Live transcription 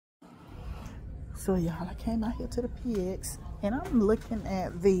So y'all, I came out here to the PX and I'm looking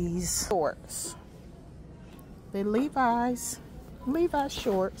at these shorts. They're Levi's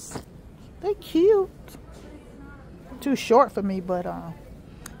shorts. They're cute. Too short for me, but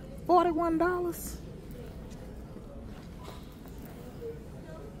 $41.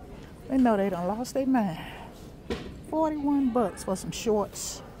 They know they done lost their mind. 41 bucks for some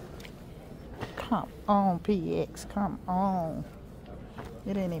shorts. Come on, PX, come on.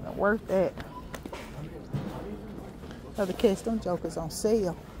 It ain't even worth that. Other catch them jokers on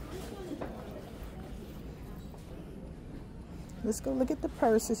sale. Let's go look at the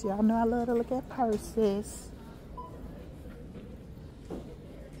purses. Y'all know I love to look at purses.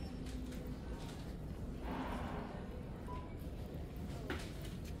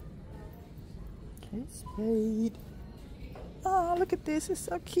 Okay, Spade. Oh, look at this. It's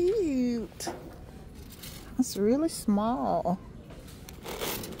so cute. It's really small.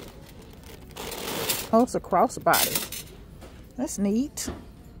 Oh, it's a crossbody. That's neat.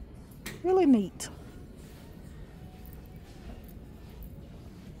 Really neat.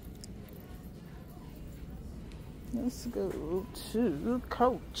 Let's go to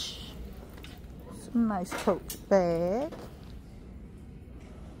Coach. Some nice Coach bag.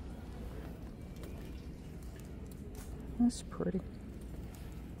 That's pretty.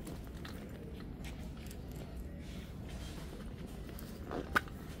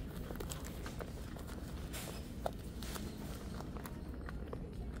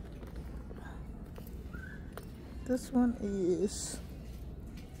 This one is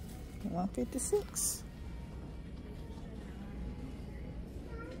 $156.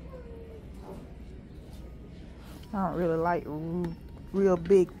 I don't really like real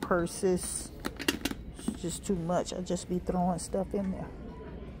big purses. It's just too much. I just be throwing stuff in there.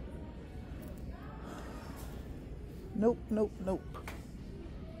 Nope, nope, nope.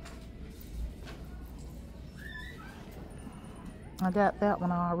 I got that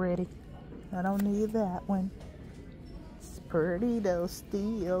one already. I don't need that one. It's pretty though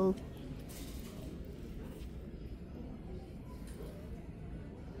still.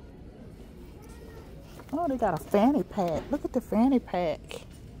 Oh, they got a fanny pack. Look at the fanny pack.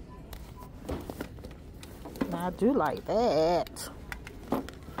 I do like that.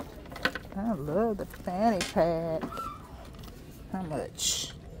 I love the fanny pack. How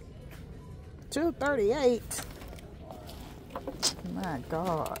much? $2.38. My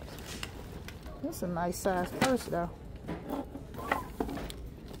God. This is a nice size purse though.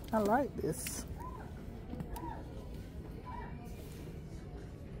 I like this.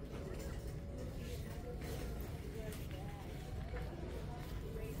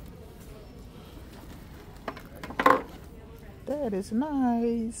 That is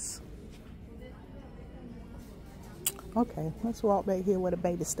nice. Okay, let's walk back here where the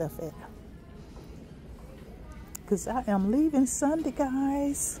baby stuff at. Because I am leaving Sunday,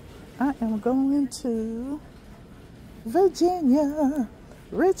 guys. I am going to Virginia.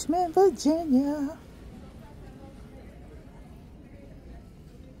 Richmond, Virginia.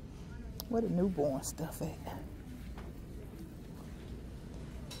 Where the newborn stuff at?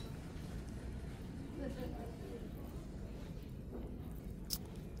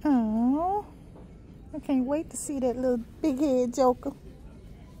 Oh, I can't wait to see that little big head joker.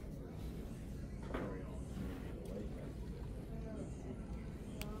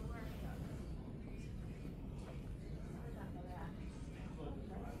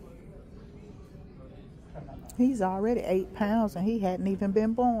 He's already 8 pounds and he hadn't even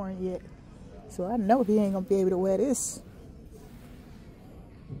been born yet. So I know he ain't gonna be able to wear this.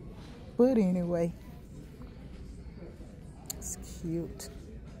 But anyway, it's cute.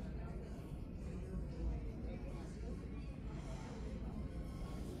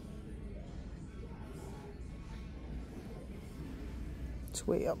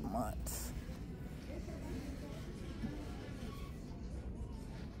 $12 months.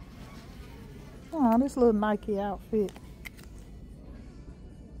 Oh, this little Nike outfit.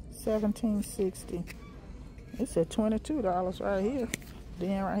 $17.60. It said $22 right here.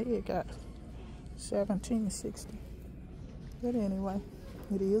 Then right here it got $17.60. But anyway,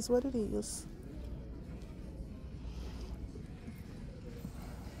 it is what it is.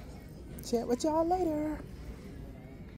 Chat with y'all later.